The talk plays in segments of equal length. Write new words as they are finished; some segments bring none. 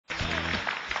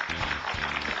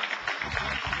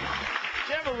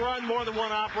you ever run more than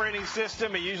one operating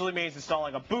system, it usually means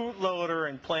installing a bootloader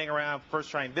and playing around, first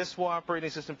trying this operating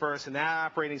system first and that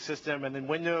operating system, and then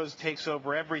Windows takes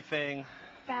over everything.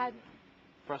 Bad.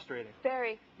 Frustrating.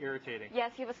 Very. Irritating.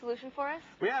 Yes, you have a solution for us?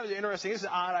 We have an interesting, this is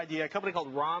an odd idea, a company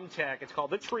called RomTech. It's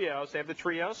called the TRIOS. They have the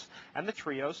TRIOS and the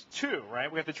TRIOS 2,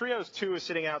 right? We have the TRIOS 2 is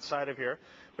sitting outside of here.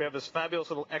 We have this fabulous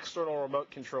little external remote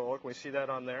controller. Can we see that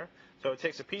on there? So it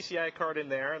takes a PCI card in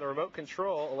there, and the remote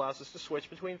control allows us to switch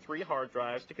between 3 hard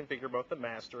drives to configure both the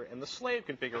master and the slave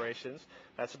configurations.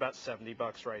 That's about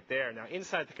 $70 right there. Now,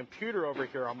 inside the computer over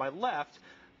here on my left,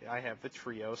 I have the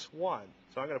TRIOS 1.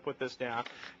 So I'm going to put this down.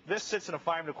 This sits in a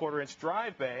 5 1/4 inch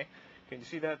drive bay. Can you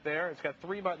see that there? It's got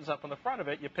 3 buttons up on the front of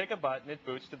it. You pick a button, it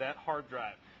boots to that hard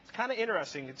drive. It's kind of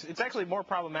interesting. It's actually more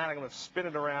problematic. I'm going to spin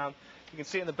it around. You can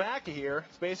see in the back of here,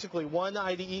 it's basically one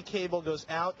IDE cable goes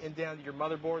out and down to your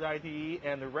motherboard IDE,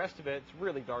 and the rest of it's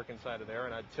really dark inside of there,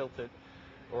 and I'd tilt it,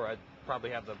 or I'd probably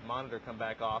have the monitor come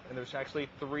back off, and there's actually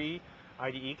 3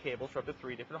 IDE cables for up to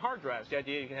 3 different hard drives. The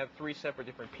idea you can have 3 separate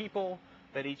different people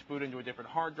that each boot into a different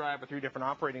hard drive or 3 different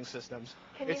operating systems.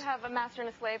 Can you have a master and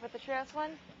a slave with the TRIOS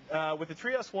 1? With the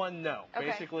TRIOS 1, no. Okay.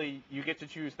 Basically, you get to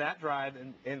choose that drive,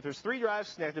 and if there's 3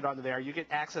 drives connected onto there, you get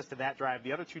access to that drive.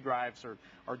 The other 2 drives are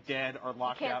dead, are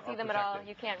locked out, You can't see them at all.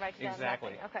 You can't write down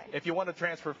exactly. nothing. Okay. If you want to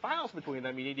transfer files between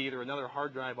them, you need either another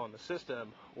hard drive on the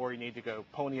system, or you need to go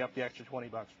pony up the extra $20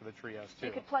 for the TRIOS 2.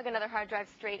 You could plug another hard drive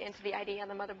straight into the ID on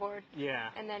the motherboard. Yeah.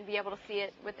 And then be able to see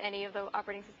it with any of the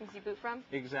operating systems you boot from?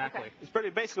 Exactly. Okay.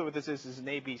 It's basically what this is an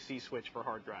ABC switch for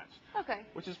hard drives. Okay.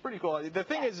 Which is pretty cool. The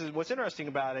thing is what's interesting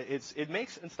about it, it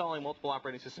makes installing multiple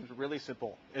operating systems really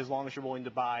simple, as long as you're willing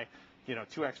to buy,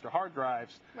 2 extra hard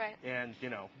drives, right, and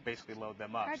basically load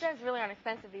them up. Hard drives really aren't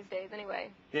expensive these days, anyway.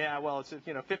 Yeah, well, it's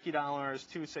 $50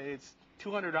 it's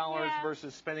 $200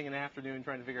 versus spending an afternoon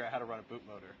trying to figure out how to run a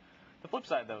bootloader. The flip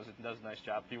side, though, is it does a nice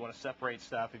job. If you want to separate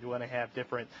stuff, if you want to have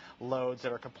different loads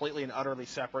that are completely and utterly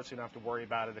separate, so you don't have to worry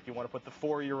about it. If you want to put the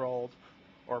 4-year-old,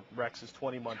 or Rex's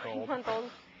 20-month-old.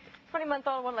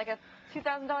 20-month-old one, like a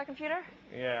 $2,000 computer?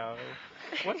 Yeah.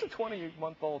 What's a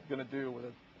 20-month-old going to do with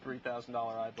a $3,000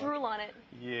 iBook? Drool on it.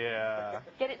 Yeah.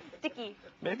 Get it sticky.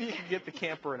 Maybe you can get the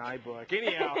camper an iBook.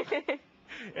 Anyhow,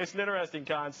 it's an interesting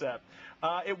concept.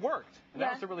 It worked. And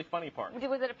that was the really funny part.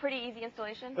 Was it a pretty easy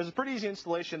installation? It was a pretty easy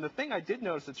installation. The thing I did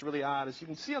notice that's really odd is you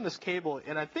can see on this cable,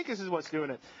 and I think this is what's doing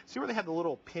it. See where they have the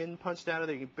little pin punched out of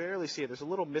there? You can barely see it. There's a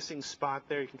little missing spot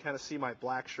there. You can kind of see my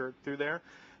black shirt through there.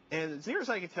 And as near as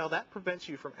I can tell, that prevents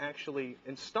you from actually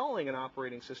installing an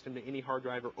operating system to any hard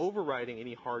drive or overriding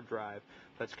any hard drive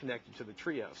that's connected to the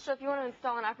TRIOS. So if you want to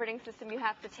install an operating system, you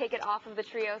have to take it off of the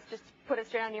TRIOS, just put it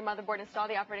straight on your motherboard, install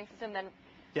the operating system, then...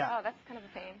 Yeah. Oh, that's kind of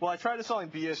a pain. Well, I tried installing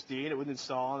BSD, and it wouldn't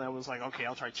install, and I was like, okay,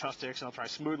 I'll try Chustix, and I'll try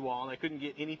Smoothwall, and I couldn't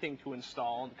get anything to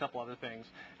install, and a couple other things.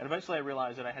 And eventually I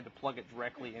realized that I had to plug it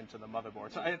directly into the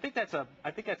motherboard. So I think that's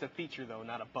a feature, though,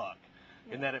 not a bug,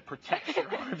 in that it protects your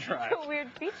hard drive. It's a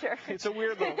weird feature. It's a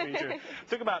weird little feature. It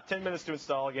took about 10 minutes to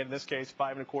install. Again, in this case,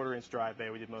 5 1/4 inch drive bay.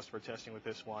 We did most of our testing with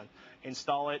this one.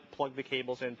 Install it, plug the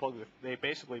cables in, they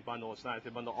basically bundle, it's nice, they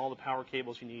bundle all the power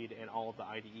cables you need and all of the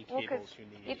IDE cables you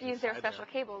need. You have to use their special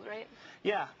cables, right?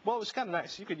 Yeah, well, it was kind of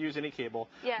nice. You could use any cable.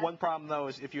 Yeah. One problem, though,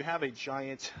 is if you have a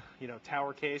giant,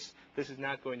 tower case, this is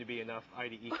not going to be enough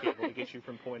IDE cable to get you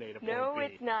from point A to point B. No,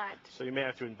 it's not. So you may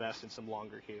have to invest in some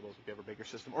longer cables if you have a bigger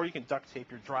system. Or you can duct tape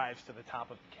your drives to the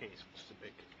top of the case, which is a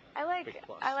big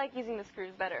plus. I like using the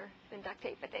screws better than duct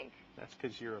tape, I think. That's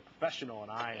because you're a professional and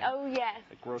I am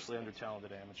a grossly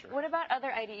undertalented amateur. What about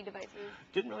other IDE devices?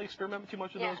 Didn't really experiment too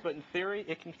much with those, but in theory,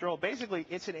 it can control. Basically,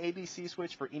 it's an ABC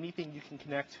switch for anything you can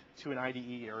connect to an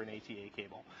IDE or an ATA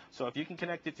cable. So if you can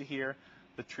connect it to here,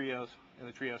 the TRIOS and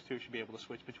the TRIOS 2 should be able to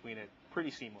switch between it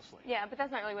pretty seamlessly. Yeah, but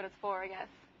that's not really what it's for, I guess.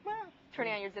 Well,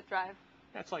 turning on your zip drive.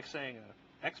 That's like saying an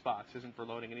Xbox isn't for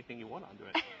loading anything you want onto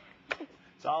it.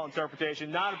 It's all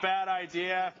interpretation. Not a bad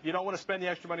idea. You don't want to spend the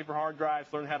extra money for hard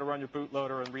drives. Learn how to run your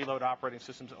bootloader and reload operating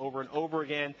systems over and over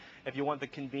again. If you want the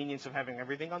convenience of having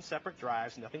everything on separate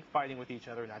drives, nothing fighting with each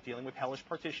other, not dealing with hellish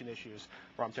partition issues,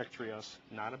 RomTech TRIOS,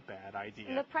 not a bad idea.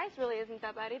 And the price really isn't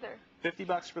that bad either.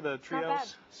 $50 for the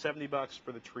TRIOS, $70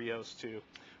 for the TRIOS 2.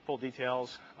 Full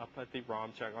details up at the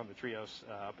RomTech on the TRIOS,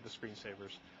 up at the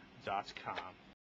screensavers.com.